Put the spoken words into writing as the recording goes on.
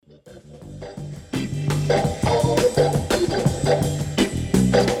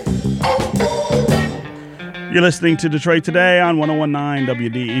You're listening to Detroit Today on 101.9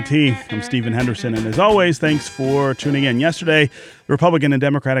 WDET. I'm Stephen Henderson, and as always, thanks for tuning in. Yesterday, the Republican and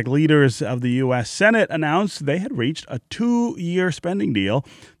Democratic leaders of the U.S. Senate announced they had reached a 2-year spending deal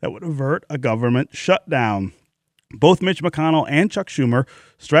that would avert a government shutdown. Both Mitch McConnell and Chuck Schumer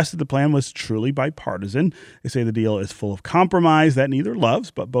stressed that the plan was truly bipartisan. They say the deal is full of compromise that neither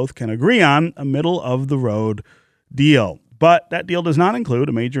loves, but both can agree on, a middle-of-the-road deal. But that deal does not include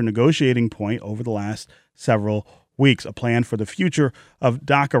a major negotiating point over the last several weeks, a plan for the future of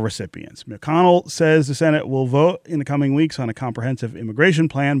DACA recipients. McConnell says the Senate will vote in the coming weeks on a comprehensive immigration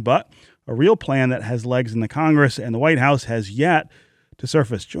plan, but a real plan that has legs in the Congress and the White House has yet to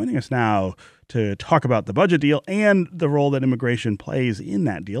surface. Joining us now to talk about the budget deal and the role that immigration plays in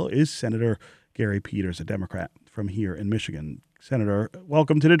that deal is Senator Gary Peters, a Democrat from here in Michigan. Senator,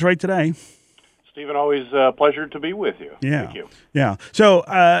 welcome to Detroit Today. Stephen, always a pleasure to be with you. Yeah. Thank you. Yeah. So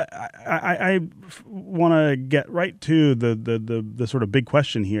I want to get right to the sort of big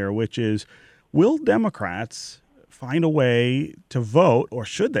question here, which is, will Democrats find a way to vote, or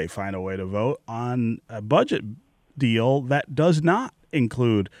should they find a way to vote on a budget deal that does not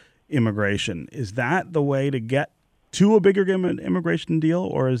include immigration? Is that the way to get to a bigger immigration deal,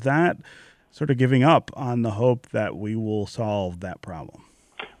 or is that sort of giving up on the hope that we will solve that problem?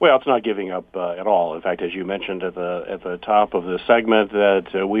 Well, it's not giving up at all. In fact, as you mentioned at the top of the segment,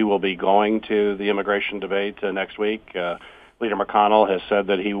 that we will be going to the immigration debate next week. Leader McConnell has said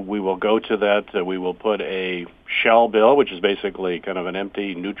that we will go to that. We will put a shell bill, which is basically kind of an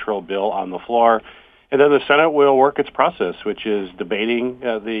empty, neutral bill on the floor. And then the Senate will work its process, which is debating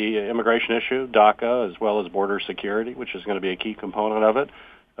the immigration issue, DACA, as well as border security, which is going to be a key component of it.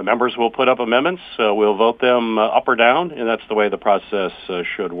 The members will put up amendments. We'll vote them up or down, and that's the way the process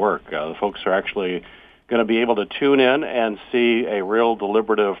should work. The folks are actually going to be able to tune in and see a real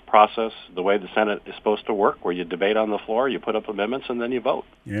deliberative process, the way the Senate is supposed to work, where you debate on the floor, you put up amendments, and then you vote.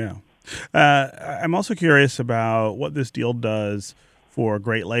 Yeah. I'm also curious about what this deal does for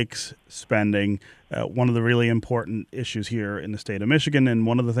Great Lakes spending, one of the really important issues here in the state of Michigan, and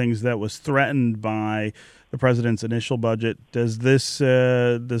one of the things that was threatened by the president's initial budget. Does this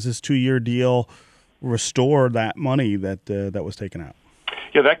 2-year deal restore that money that was taken out?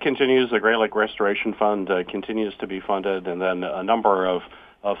 Yeah, that continues. The Great Lake Restoration Fund continues to be funded, and then a number of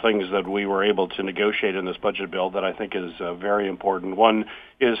things that we were able to negotiate in this budget bill that I think is very important. One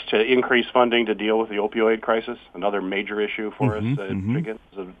is to increase funding to deal with the opioid crisis. Another major issue for us in Michigan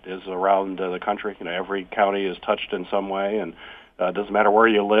is around the country. You know, every county is touched in some way, and it doesn't matter where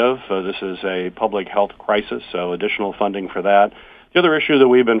you live. This is a public health crisis, so additional funding for that. The other issue that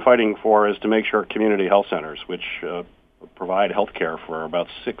we've been fighting for is to make sure community health centers, which provide health care for about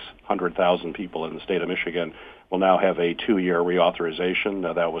 600,000 people in the state of Michigan, will now have a 2-year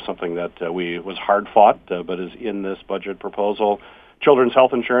reauthorization. That was something that was hard fought, but is in this budget proposal. Children's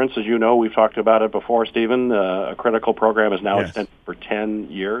health insurance, as you know, we've talked about it before, Stephen. A critical program is now extended for 10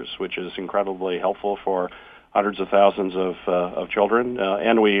 years, which is incredibly helpful for hundreds of thousands of children.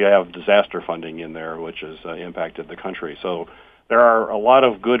 And we have disaster funding in there, which has impacted the country. So there are a lot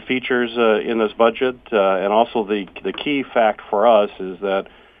of good features in this budget. And also the key fact for us is that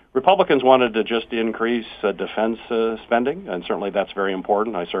Republicans wanted to just increase defense spending, and certainly that's very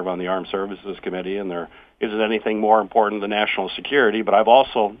important. I serve on the Armed Services Committee, and there isn't anything more important than national security, but I've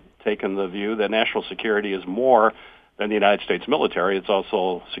also taken the view that national security is more than the United States military. It's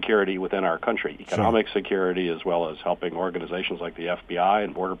also security within our country, economic security, as well as helping organizations like the FBI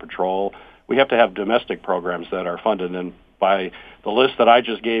and Border Patrol. We have to have domestic programs that are funded, and by the list that I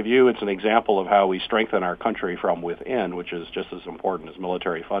just gave you, it's an example of how we strengthen our country from within, which is just as important as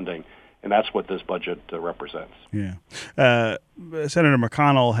military funding. And that's what this budget represents. Yeah. Senator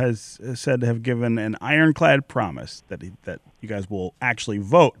McConnell has said to have given an ironclad promise that you guys will actually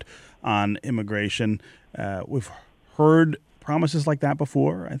vote on immigration. We've heard promises like that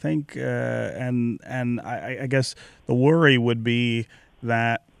before, I think. And I guess the worry would be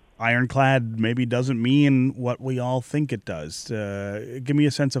that ironclad maybe doesn't mean what we all think it does. Give me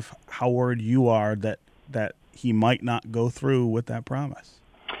a sense of how worried you are that he might not go through with that promise.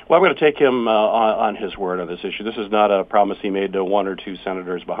 Well, I'm going to take him on his word on this issue. This is not a promise he made to one or two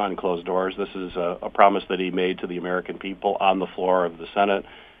senators behind closed doors. This is a promise that he made to the American people on the floor of the Senate.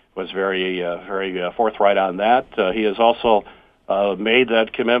 Was very forthright on that. He has also made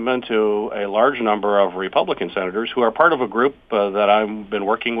that commitment to a large number of Republican senators who are part of a group that I've been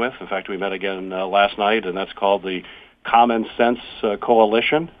working with. In fact, we met again last night, and that's called the Common Sense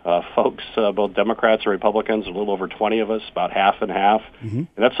Coalition. Folks, both Democrats and Republicans, a little over 20 of us, about half and half. And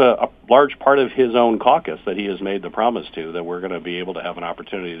that's a large part of his own caucus that he has made the promise to, that we're going to be able to have an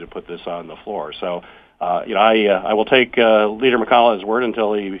opportunity to put this on the floor. So I will take Leader McConnell at his word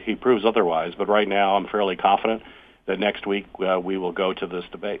until he proves otherwise. But right now, I'm fairly confident that next week we will go to this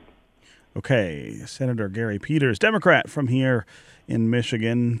debate. Okay, Senator Gary Peters, Democrat from here in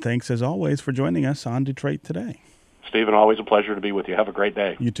Michigan. Thanks, as always, for joining us on Detroit Today. Stephen, always a pleasure to be with you. Have a great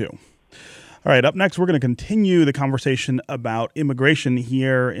day. You too. All right, up next, we're going to continue the conversation about immigration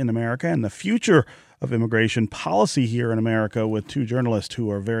here in America and the future of immigration policy here in America with two journalists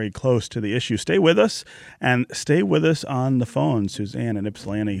who are very close to the issue. Stay with us, and stay with us on the phone. Suzanne in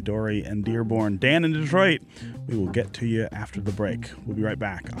Ypsilanti, Dory and Dearborn, Dan in Detroit. We will get to you after the break. We'll be right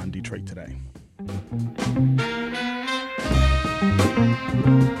back on Detroit Today.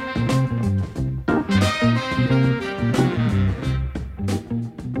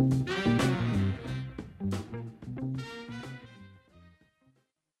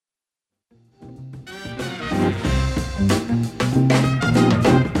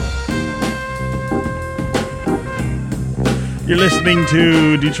 You're listening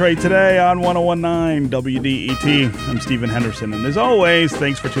to Detroit Today on 101.9 WDET. I'm Stephen Henderson, and as always,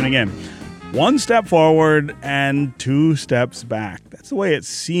 thanks for tuning in. One step forward and two steps back. That's the way it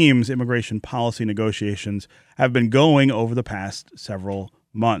seems immigration policy negotiations have been going over the past several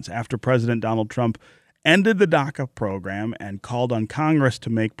months. After President Donald Trump ended the DACA program and called on Congress to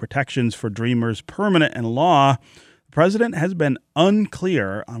make protections for Dreamers permanent in law, the president has been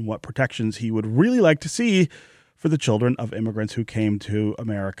unclear on what protections he would really like to see for the children of immigrants who came to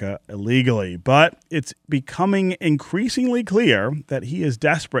America illegally. But it's becoming increasingly clear that he is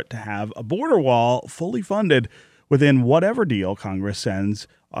desperate to have a border wall fully funded within whatever deal Congress sends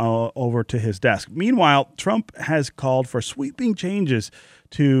over to his desk. Meanwhile, Trump has called for sweeping changes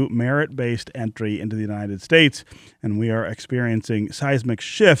to merit-based entry into the United States, and we are experiencing seismic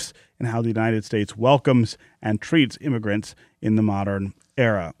shifts in how the United States welcomes and treats immigrants in the modern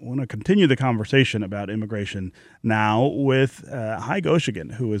era. I want to continue the conversation about immigration now with Hai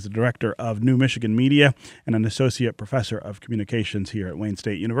Goshagan, who is the director of New Michigan Media and an associate professor of communications here at Wayne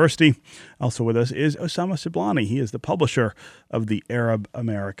State University. Also with us is Osama Siblani. He is the publisher of the Arab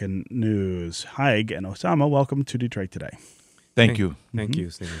American News. Haig and Osama, welcome to Detroit Today. Thank you. Thank you,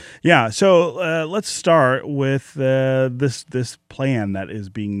 Stephen. Yeah, so let's start with this plan that is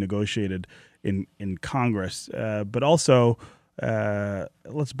being negotiated in Congress, but also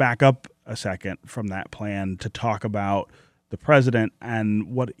let's back up a second from that plan to talk about the president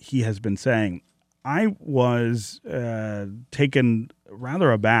and what he has been saying. I was taken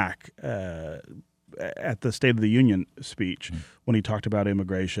rather aback at the State of the Union speech when he talked about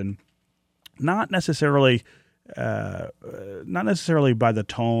immigration, not necessarily by the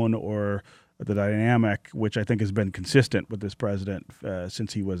tone or the dynamic, which I think has been consistent with this president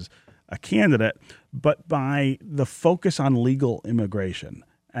since he was a candidate, but by the focus on legal immigration.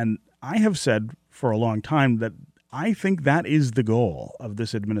 And I have said for a long time that I think that is the goal of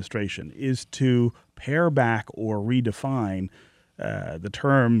this administration, is to pare back or redefine the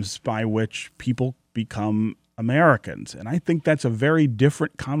terms by which people become Americans. And I think that's a very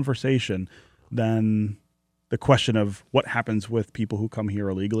different conversation than the question of what happens with people who come here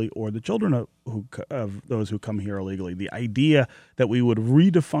illegally or the children of those who come here illegally. The idea that we would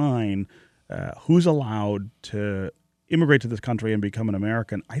redefine who's allowed to immigrate to this country and become an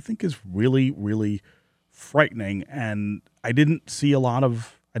American, I think is really, really frightening. And I didn't see a lot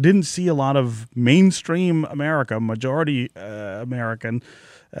of mainstream America, majority American,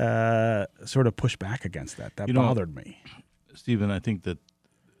 sort of push back against that. That bothered me. Stephen, I think that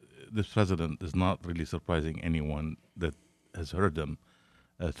this president is not really surprising anyone that has heard him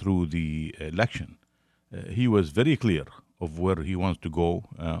through the election. He was very clear of where he wants to go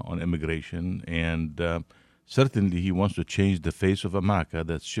on immigration, and certainly he wants to change the face of America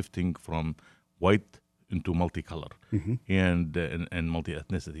that's shifting from white into multicolor and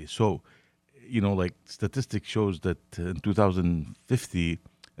multi-ethnicity. So, like statistics shows that in 2050,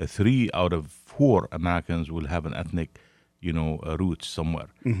 3 out of 4 Americans will have an ethnic roots somewhere.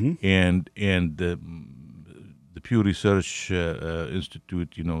 And the Pew Research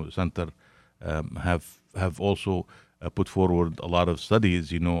Institute, Center, have also put forward a lot of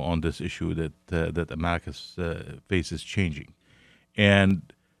studies, on this issue that America's face is changing,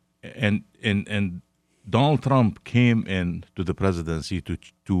 and Donald Trump came into the presidency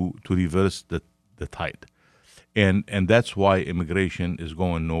to reverse the tide. And that's why immigration is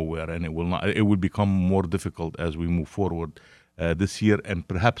going nowhere, and it will not. It will become more difficult as we move forward this year. And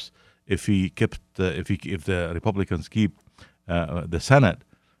perhaps if the Republicans keep the Senate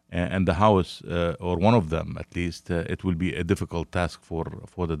and the House, or one of them at least, it will be a difficult task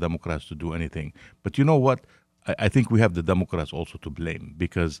for the Democrats to do anything. But you know what? I think we have the Democrats also to blame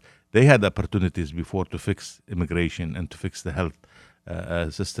because they had opportunities before to fix immigration and to fix the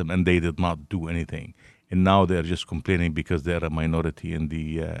health system, and they did not do anything. And now they're just complaining because they're a minority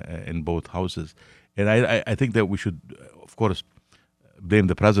in both houses. And I think that we should, of course, blame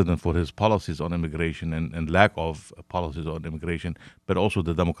the president for his policies on immigration and lack of policies on immigration, but also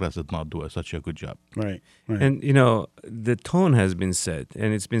the Democrats did not do such a good job. Right. And, the tone has been set,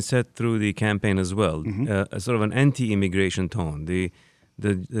 and it's been set through the campaign as well, a sort of an anti-immigration tone,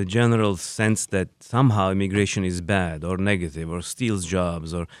 the general sense that somehow immigration is bad or negative or steals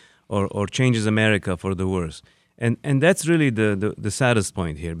jobs or changes America for the worse. And that's really the saddest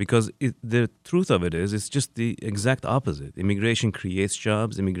point here, because the truth of it is it's just the exact opposite. Immigration creates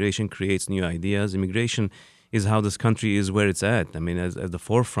jobs. Immigration creates new ideas. Immigration is how this country is where it's at. I mean, at the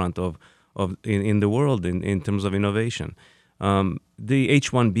forefront of in the world in terms of innovation. The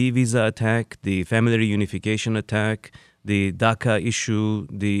H-1B visa attack, the family reunification attack, the DACA issue,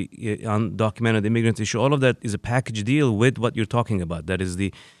 the undocumented immigrants issue, all of that is a package deal with what you're talking about. That is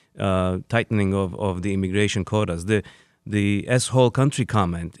the tightening of the immigration quotas. The S-whole country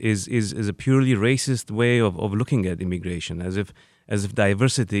comment is a purely racist way of looking at immigration, as if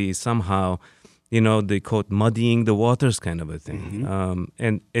diversity is somehow, the quote, muddying the waters kind of a thing.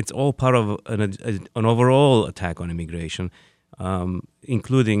 And it's all part of an overall attack on immigration,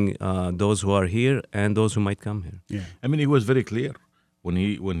 including those who are here and those who might come here. Yeah. I mean, he was very clear when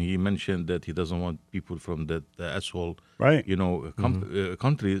he mentioned that he doesn't want people from the asshole, right,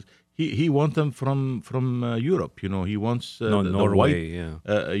 countries. He wants them from Europe. He wants Norway, the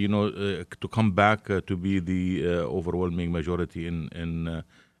white, to come back to be the overwhelming majority in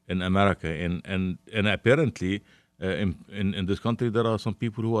America. And apparently, in this country, there are some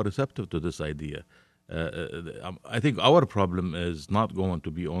people who are receptive to this idea. I think our problem is not going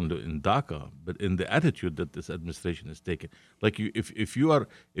to be only in DACA, but in the attitude that this administration is taking. Like, if you are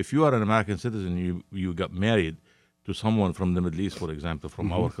an American citizen, you got married to someone from the Middle East, for example,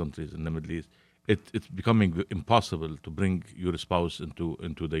 from our countries in the Middle East, it's becoming impossible to bring your spouse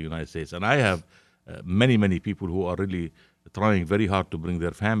into the United States. And I have many people who are really trying very hard to bring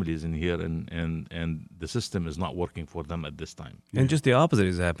their families in here, and the system is not working for them at this time. And just the opposite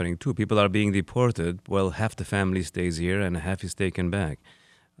is happening too. People are being deported. Well, half the family stays here and half is taken back.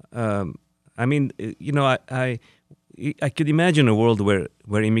 I mean, I could imagine a world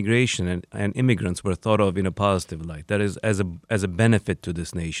where immigration and immigrants were thought of in a positive light, that is, as a benefit to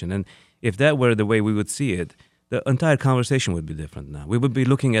this nation. And if that were the way we would see it, the entire conversation would be different now. We would be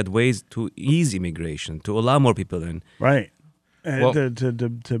looking at ways to ease immigration, to allow more people in. Right. Well,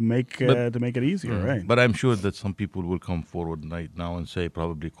 to make it easier, right? But I'm sure that some people will come forward right now and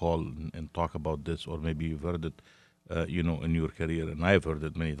probably call and talk about this, or maybe you've heard it, in your career, and I've heard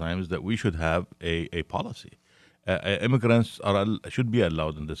it many times, that we should have a policy. Immigrants should be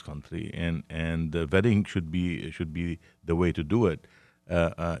allowed in this country, and vetting should be the way to do it.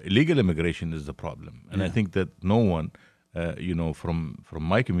 Illegal immigration is the problem, and I think that no one, from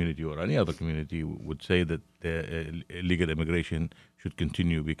my community or any other community, would say that illegal immigration should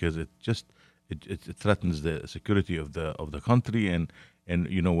continue, because it threatens the security of the country, and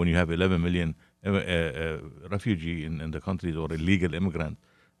when you have 11 million refugee in the countries, or illegal immigrants,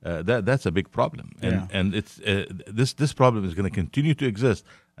 that's a big problem, and it's this problem is going to continue to exist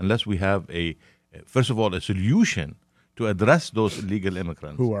unless we have first of all a solution to address those illegal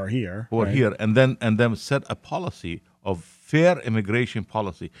immigrants who are here, and then set a policy of fair immigration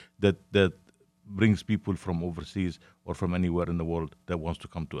policy that brings people from overseas or from anywhere in the world that wants to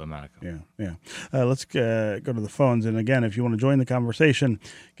come to America. Yeah. Let's go to the phones. And again, if you want to join the conversation,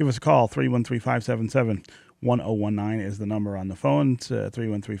 give us a call. 313-577-1019 is the number on the phone.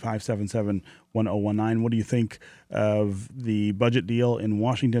 313-577-1019. What do you think of the budget deal in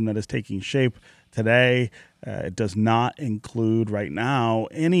Washington that is taking shape today? It does not include right now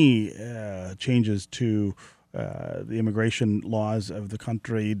any changes to the immigration laws of the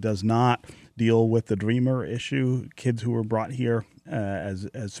country, does not deal with the Dreamer issue, kids who were brought here as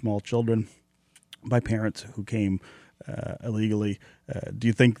small children by parents who came illegally. Do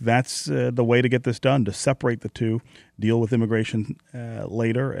you think that's the way to get this done, to separate the two, deal with immigration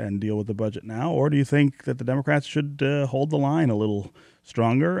later and deal with the budget now? Or do you think that the Democrats should hold the line a little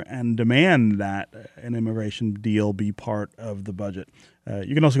stronger and demand that an immigration deal be part of the budget?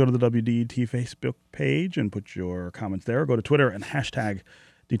 You can also go to the WDET Facebook page and put your comments there. Go to Twitter and hashtag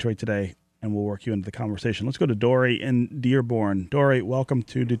Detroit Today, and we'll work you into the conversation. Let's go to Dory in Dearborn. Dory, welcome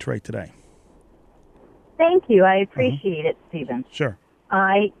to Detroit Today. Thank you. I appreciate it, Stephen. Sure.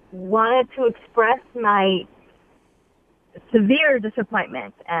 I wanted to express my severe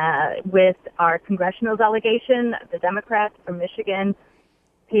disappointment with our congressional delegation, the Democrats from Michigan,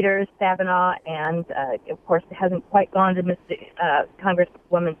 Peters, Savanaugh, and of course it hasn't quite gone to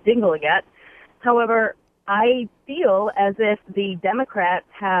Congresswoman Dingell yet. However, I feel as if the Democrats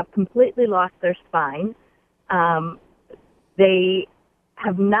have completely lost their spine. They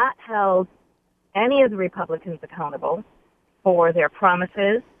have not held any of the Republicans accountable for their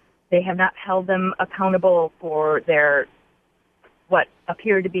promises. They have not held them accountable for their what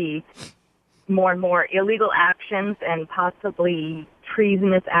appear to be more and more illegal actions and possibly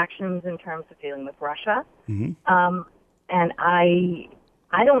treasonous actions in terms of dealing with Russia. Mm-hmm. And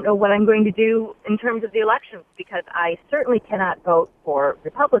I don't know what I'm going to do in terms of the elections because I certainly cannot vote for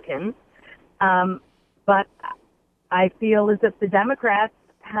Republicans. But I feel as if the Democrats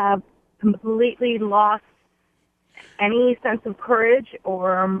have completely lost any sense of courage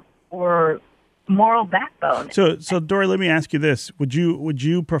or moral backbone. So Dory, let me ask you this: Would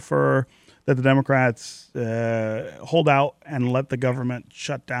you prefer that the Democrats hold out and let the government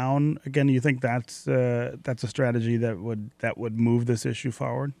shut down again? Do you think that's a strategy that would move this issue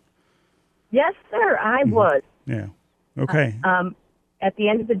forward? Yes, sir, I would. Yeah. Okay. At the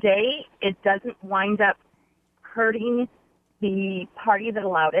end of the day, it doesn't wind up hurting the party that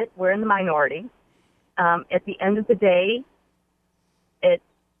allowed it. We're in the minority. At the end of the day, it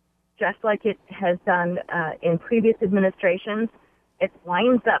just like it has done in previous administrations, it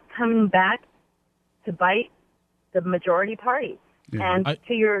winds up coming back to bite the majority party. Yeah. And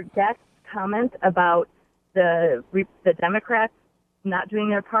to your guest's comment about the Democrats not doing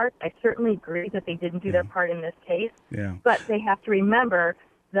their part, I certainly agree that they didn't do their part in this case. Yeah. But they have to remember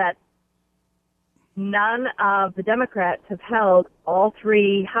that none of the Democrats have held all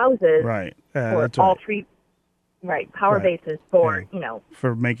three houses Right. or That's all right. three power bases for,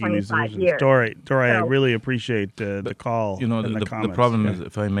 for making these 25 decisions. years. Dory, I So- really appreciate the call. You know, and the comments. problem Yeah. is,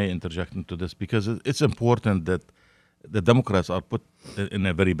 if I may interject into this, because it's important that the Democrats are put in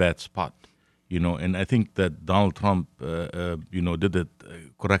a very bad spot, you know, and I think that Donald Trump, did it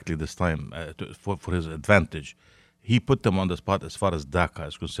correctly this time for his advantage. He put them on the spot as far as DACA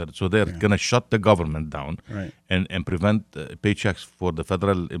is concerned. So they're going to shut the government down Right. and prevent paychecks for the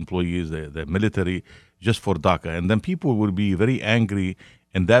federal employees, the military, just for DACA. And then people will be very angry,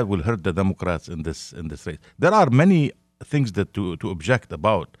 and that will hurt the Democrats in this race. There are many things that to object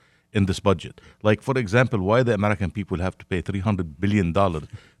about in this budget. Like, for example, why the American people have to pay $300 billion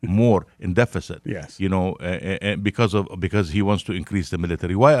more in deficit. Yes. You know, because he wants to increase the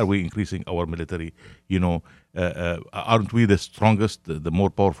military. Why are we increasing our military? You know, aren't we the strongest, the more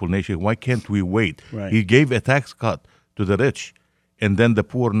powerful nation? Why can't we wait? Right. He gave a tax cut to the rich, and then the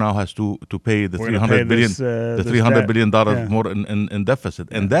poor now has to pay the We're gonna pay this $300 billion debt. more in deficit,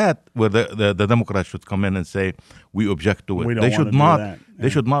 and that where the Democrats should come in and say we object to it. We don't They should wanna do not. that. They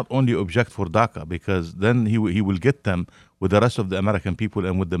should not only object for DACA, because then he will get them with the rest of the American people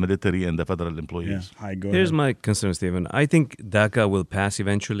and with the military and the federal Yeah. employees. Hi, go Here's ahead. my concern, Stephen. I think DACA will pass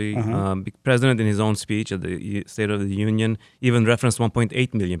eventually. The President, in his own speech at the State of the Union, even referenced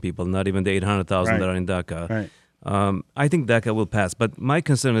 1.8 million people, not even the 800,000 that Right. are in DACA. Right. I think DACA will pass. But my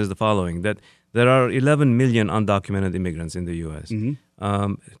concern is the following, that there are 11 million undocumented immigrants in the U.S.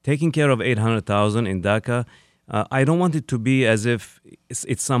 Taking care of 800,000 in DACA, I don't want it to be as if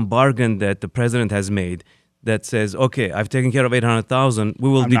it's some bargain that the President has made that says, okay, I've taken care of 800,000, we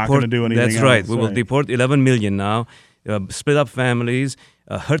will I'm not deport. gonna do anything That's right. else, We will right. deport 11 million now, split up families,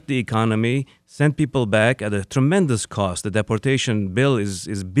 hurt the economy, send people back at a tremendous cost. The deportation bill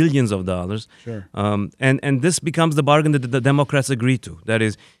is billions of dollars. Sure. And this becomes the bargain that the Democrats agree to. That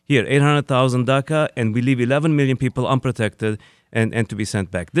is, here, 800,000 DACA, and we leave 11 million people unprotected and to be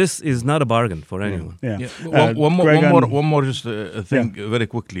sent back. This is not a bargain for anyone. Yeah. Yeah. One Greg, more, just thing very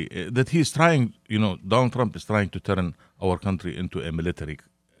quickly, that he's trying. You know, Donald Trump is trying to turn our country into a military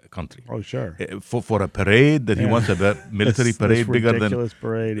country. Oh, sure. For a parade that he wants a military parade bigger ridiculous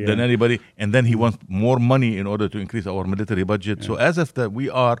parade, yeah. than anybody, and then he wants more money in order to increase our military budget. So as if that we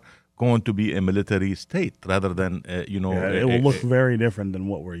are going to be a military state rather than it will look very different than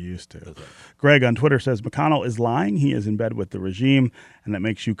what we're used to. Greg on Twitter says McConnell is lying. He is in bed with the regime, and that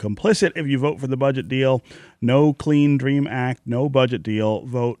makes you complicit if you vote for the budget deal. No Clean Dream Act, no budget deal.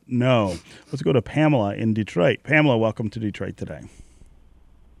 Vote no. Let's go to Pamela in Detroit. Pamela, welcome to Detroit today.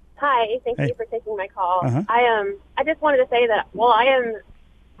 Hi, thank Hey. you for taking my call. Uh-huh. I just wanted to say that while I am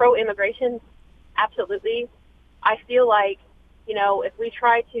pro-immigration, absolutely, I feel like, you know, if we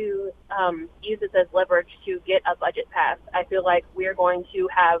try to use this as leverage to get a budget passed, I feel like we're going to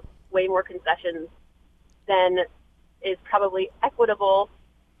have way more concessions than is probably equitable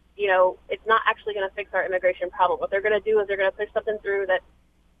it's not actually going to fix our immigration problem. What they're going to do is they're going to push something through that's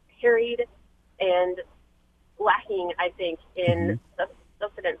harried and lacking, I think, in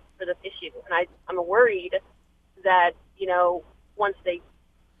substance for this issue. And I'm worried that, once they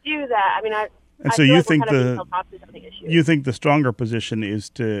do that, and so you think you think the stronger position is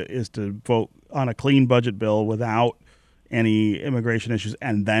to vote on a clean budget bill without any immigration issues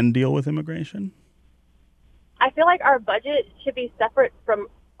and then deal with immigration? I feel like our budget should be separate from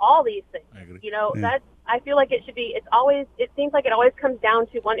all these things. I agree. I feel like it should be. It seems like it always comes down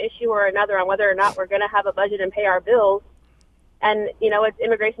to one issue or another on whether or not we're going to have a budget and pay our bills. And it's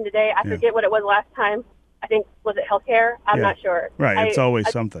immigration today. I forget what it was last time. I think, was it healthcare? I'm not sure. Right, it's always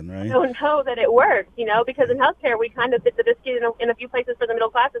something, right? I don't know that it works, because in healthcare we kind of bit the biscuit in a few places for the middle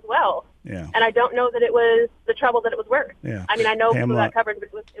class as well. Yeah. And I don't know that it was the trouble that it was worth. Yeah. I know people got covered, but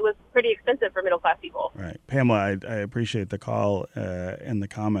it was pretty expensive for middle class people. Right. Pamela, I appreciate the call and the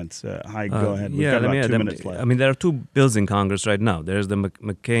comments. Hi, go ahead. We've got about 2 minutes left. There are two bills in Congress right now. There's the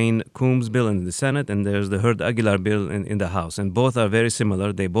McCain-Coombs bill in the Senate, and there's the Hurd-Aguilar bill in the House. And both are very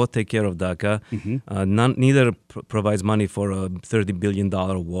similar. They both take care of DACA. Neither provides money for a $30 billion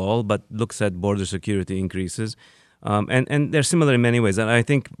wall, but looks at border security increases. And they're similar in many ways. And I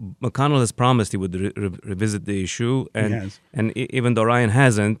think McConnell has promised he would revisit the issue. And even though Ryan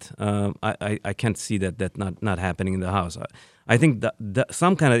hasn't, I can't see that not happening in the House. I think that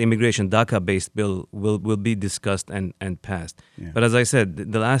some kind of immigration DACA-based bill will be discussed and passed. Yeah. But as I said,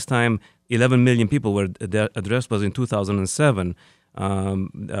 the last time 11 million people were addressed was in 2007.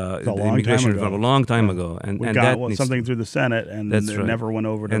 The immigration reform a long time ago, and we got that something through the Senate, and it never went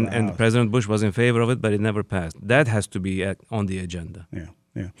over to the House. And President Bush was in favor of it, but it never passed. That has to be on the agenda.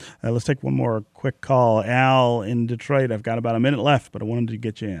 Yeah. Let's take one more quick call. Al in Detroit. I've got about a minute left, but I wanted to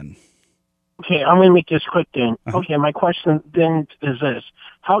get you in. Okay, I'm going to make this quick then. Okay, my question then is this.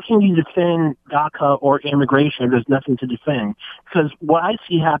 How can you defend DACA or immigration if there's nothing to defend? Because what I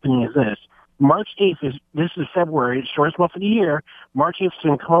see happening is this. March 8th this is February, the shortest month of the year. March 8th is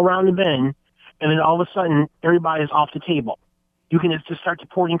going to come around the bend, and then all of a sudden, everybody is off the table. You can just start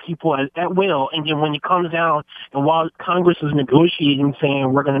deporting people at will, and then when it comes down, and while Congress is negotiating,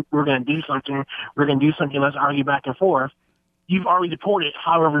 saying we're going to do something, let's argue back and forth, you've already deported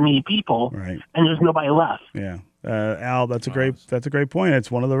however many people, right, and there's nobody left. Yeah. Al, that's a great point. It's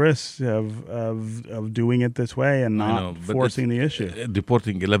one of the risks of doing it this way and not forcing the issue.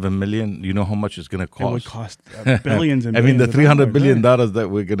 Deporting 11 million, you know how much it's going to cost? It would cost billions and billions. The $300 billion that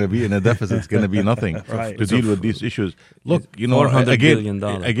we're going to be in a deficit is going to be nothing to deal with these issues. Look, $400 billion.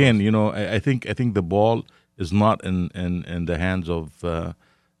 Again, I think the ball is not in the hands of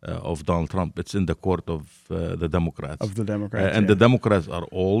Donald Trump. It's in the court of the Democrats. And the Democrats are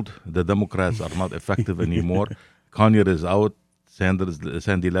old. The Democrats are not effective anymore. Conyer is out.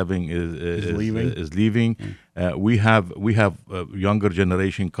 Sandy Levin is leaving. We have a younger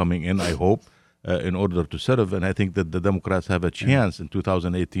generation coming in, I hope, in order to serve. And I think that the Democrats have a chance in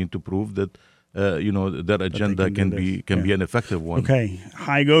 2018 to prove that their agenda can be an effective one. Okay.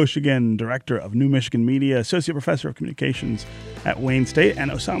 Hai Ghosh, Director of New Michigan Media, Associate Professor of Communications at Wayne State,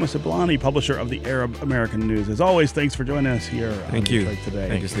 and Osama Siblani, Publisher of the Arab American News. As always, thanks for joining us here on Detroit Today.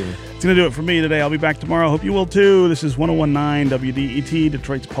 Thank you, Stephen. It's going to do it for me today. I'll be back tomorrow. Hope you will too. This is 101.9 WDET,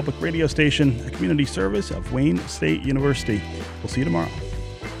 Detroit's public radio station, a community service of Wayne State University. We'll see you tomorrow.